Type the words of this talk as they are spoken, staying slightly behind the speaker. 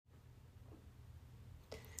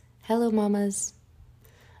Hello, mamas.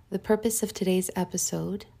 The purpose of today's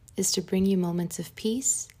episode is to bring you moments of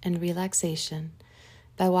peace and relaxation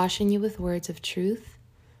by washing you with words of truth,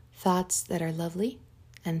 thoughts that are lovely,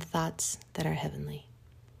 and thoughts that are heavenly.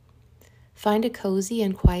 Find a cozy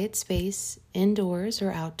and quiet space, indoors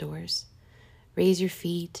or outdoors. Raise your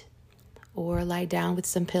feet or lie down with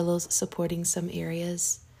some pillows supporting some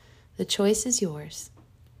areas. The choice is yours.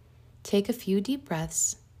 Take a few deep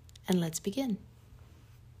breaths and let's begin.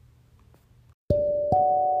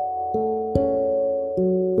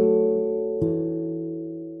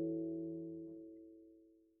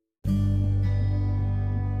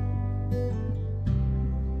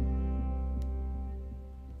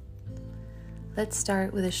 Let's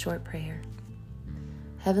start with a short prayer.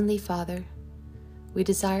 Heavenly Father, we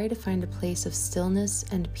desire to find a place of stillness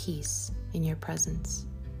and peace in your presence.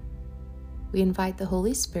 We invite the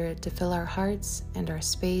Holy Spirit to fill our hearts and our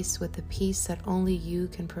space with the peace that only you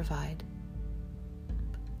can provide.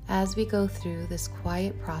 As we go through this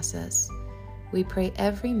quiet process, we pray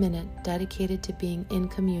every minute dedicated to being in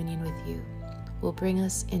communion with you will bring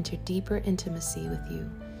us into deeper intimacy with you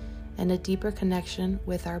and a deeper connection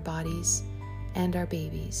with our bodies and our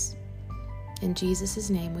babies. In Jesus'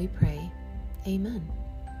 name we pray, amen.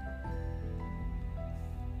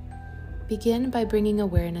 Begin by bringing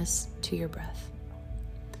awareness to your breath.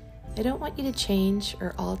 I don't want you to change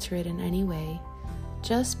or alter it in any way,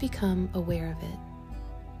 just become aware of it.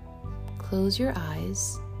 Close your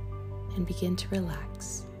eyes and begin to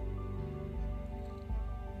relax.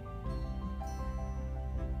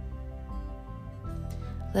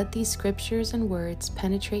 Let these scriptures and words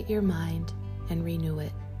penetrate your mind and renew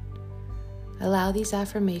it. Allow these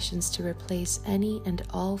affirmations to replace any and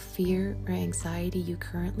all fear or anxiety you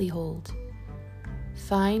currently hold.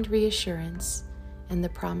 Find reassurance in the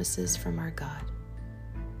promises from our God.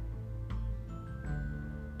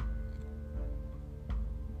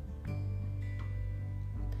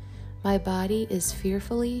 My body is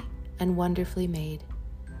fearfully and wonderfully made,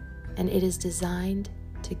 and it is designed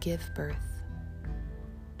to give birth.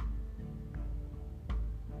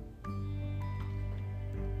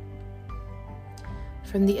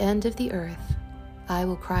 From the end of the earth, I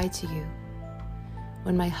will cry to you.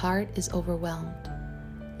 When my heart is overwhelmed,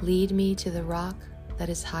 lead me to the rock that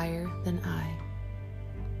is higher than I.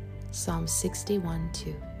 Psalm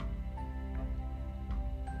 61:2.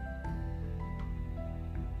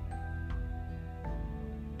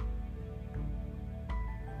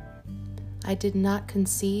 I did not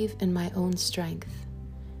conceive in my own strength,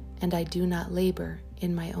 and I do not labor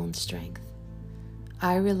in my own strength.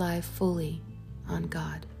 I rely fully on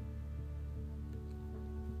God.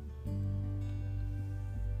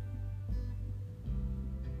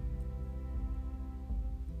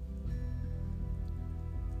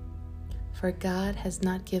 For God has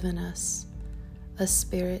not given us a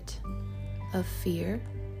spirit of fear,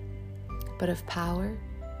 but of power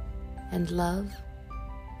and love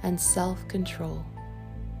and self-control.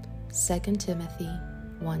 2 Timothy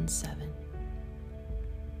 1:7.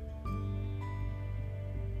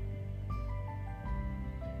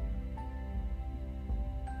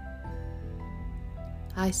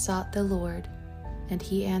 I sought the Lord, and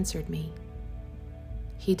he answered me.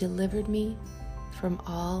 He delivered me from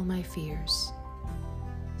all my fears.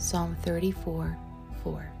 Psalm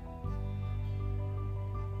 34:4.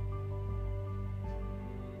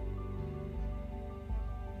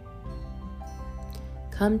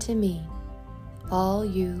 Come to me, all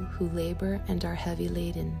you who labor and are heavy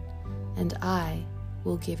laden, and I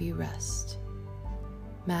will give you rest.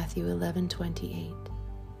 Matthew 11:28.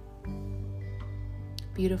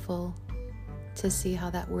 Beautiful to see how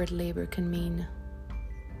that word labor can mean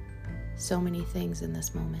so many things in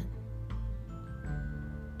this moment.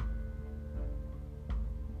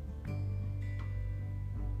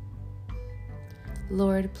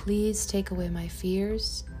 Lord, please take away my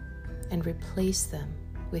fears and replace them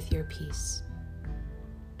with your peace.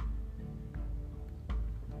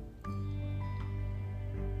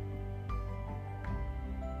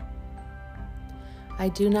 I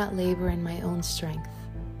do not labor in my own strength.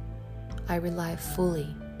 I rely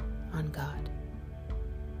fully on God.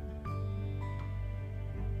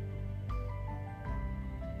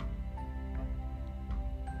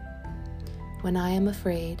 When I am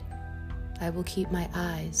afraid, I will keep my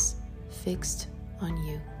eyes fixed on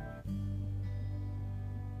you.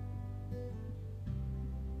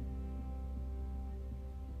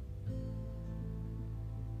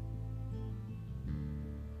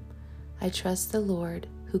 I trust the Lord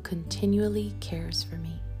who continually cares for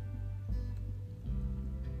me.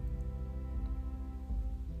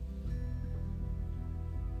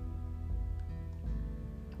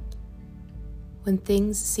 When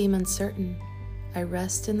things seem uncertain, I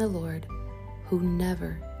rest in the Lord, who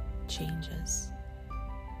never changes.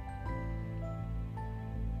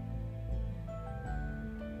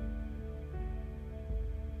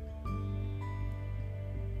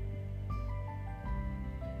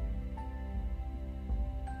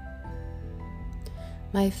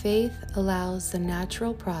 My faith allows the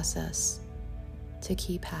natural process to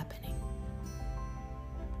keep happening.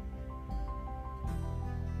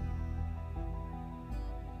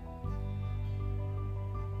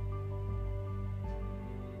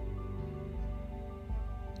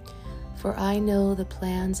 For I know the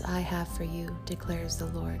plans I have for you, declares the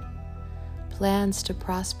Lord. Plans to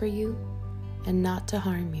prosper you and not to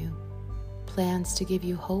harm you. Plans to give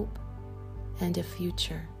you hope and a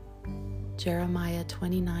future. Jeremiah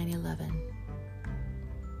 29:11.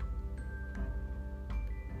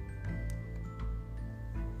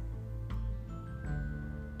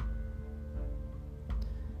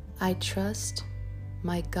 I trust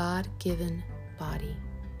my God-given body.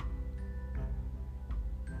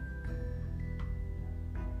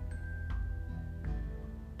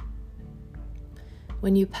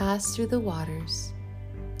 When you pass through the waters,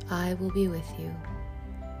 I will be with you,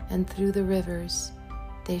 and through the rivers,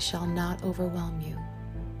 they shall not overwhelm you.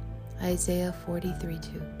 Isaiah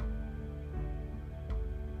 43:2.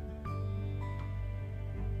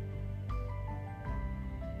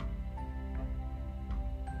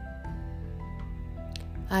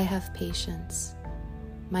 I have patience.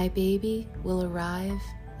 My baby will arrive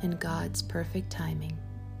in God's perfect timing.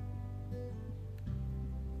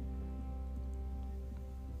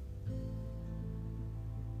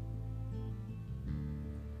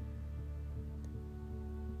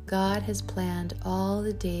 God has planned all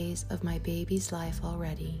the days of my baby's life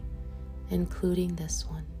already, including this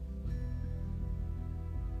one.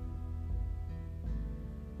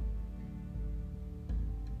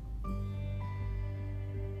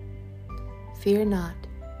 Fear not,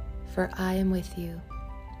 for I am with you.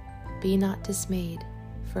 Be not dismayed,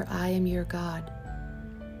 for I am your God.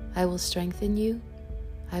 I will strengthen you,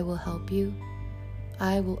 I will help you,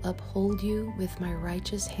 I will uphold you with my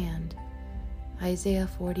righteous hand. Isaiah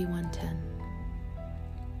 41:10.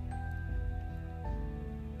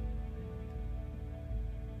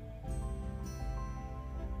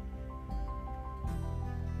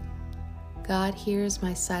 God hears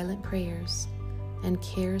my silent prayers and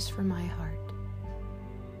cares for my heart.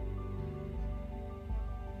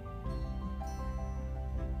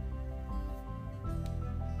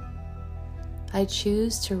 I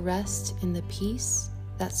choose to rest in the peace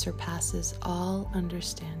that surpasses all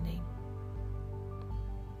understanding.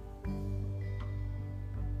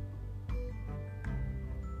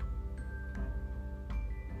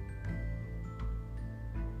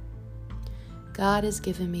 God has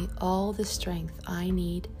given me all the strength I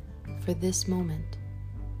need for this moment.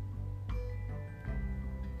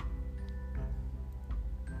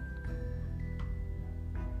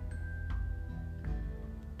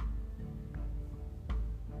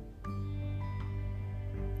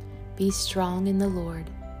 Be strong in the Lord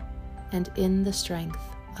and in the strength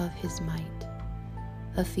of his might.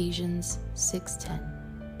 Ephesians 6:10.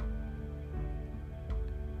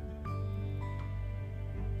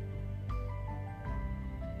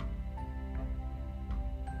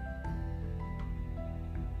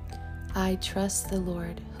 I trust the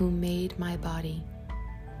Lord who made my body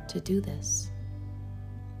to do this.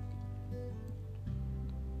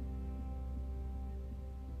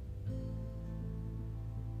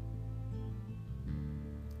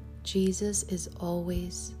 Jesus is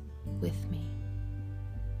always with me.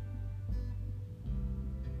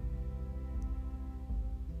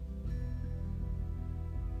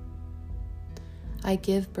 I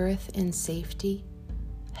give birth in safety,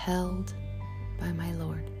 held by my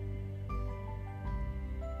Lord.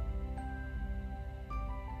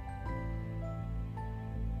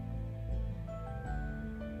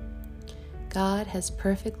 God has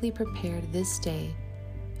perfectly prepared this day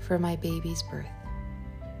for my baby's birth.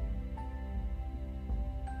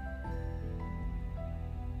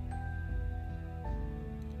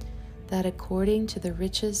 That according to the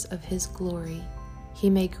riches of his glory, he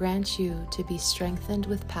may grant you to be strengthened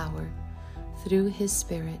with power through his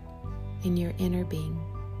Spirit in your inner being.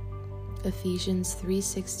 Ephesians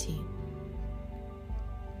 3:16.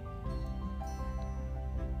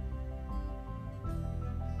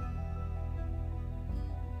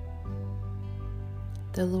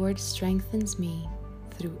 The Lord strengthens me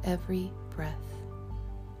through every breath.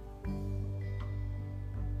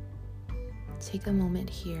 Take a moment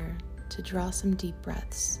here to draw some deep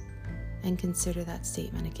breaths and consider that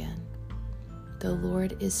statement again. The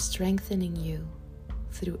Lord is strengthening you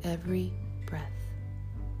through every breath.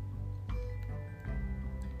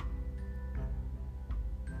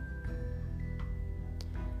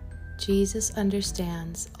 Jesus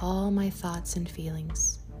understands all my thoughts and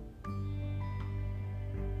feelings.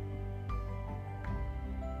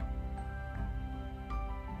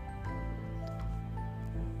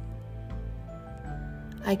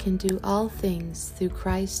 I can do all things through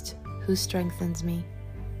Christ who strengthens me.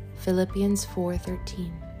 Philippians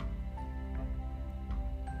 4:13.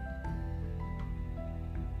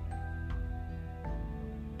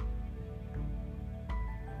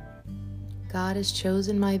 God has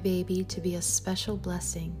chosen my baby to be a special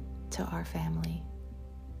blessing to our family.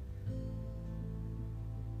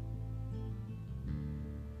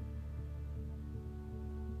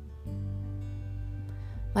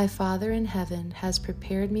 My Father in heaven has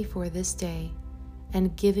prepared me for this day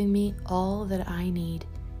and given me all that I need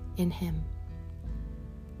in Him.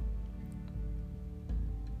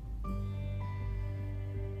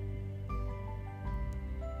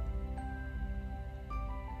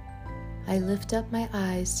 I lift up my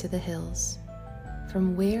eyes to the hills.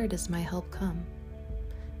 From where does my help come?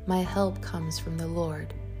 My help comes from the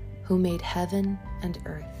Lord, who made heaven and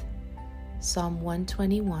earth. Psalm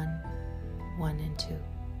 121, 1 and 2.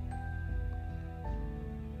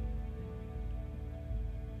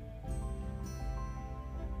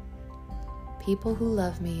 People who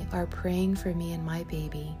love me are praying for me and my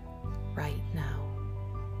baby right now.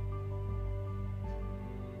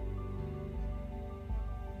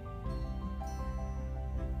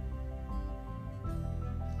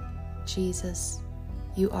 Jesus,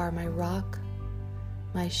 you are my rock,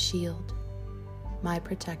 my shield, my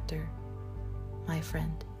protector, my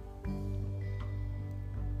friend.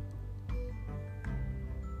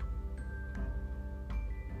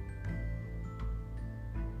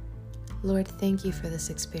 Lord, thank you for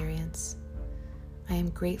this experience. I am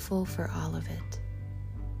grateful for all of it.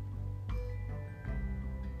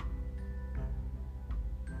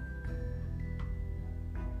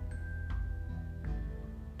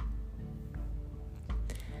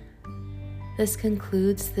 This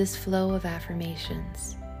concludes this flow of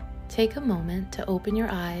affirmations. Take a moment to open your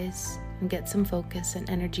eyes and get some focus and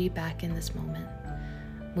energy back in this moment.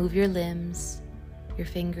 Move your limbs, your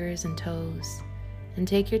fingers and toes, and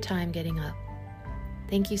take your time getting up.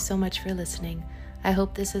 Thank you so much for listening. I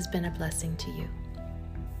hope this has been a blessing to you.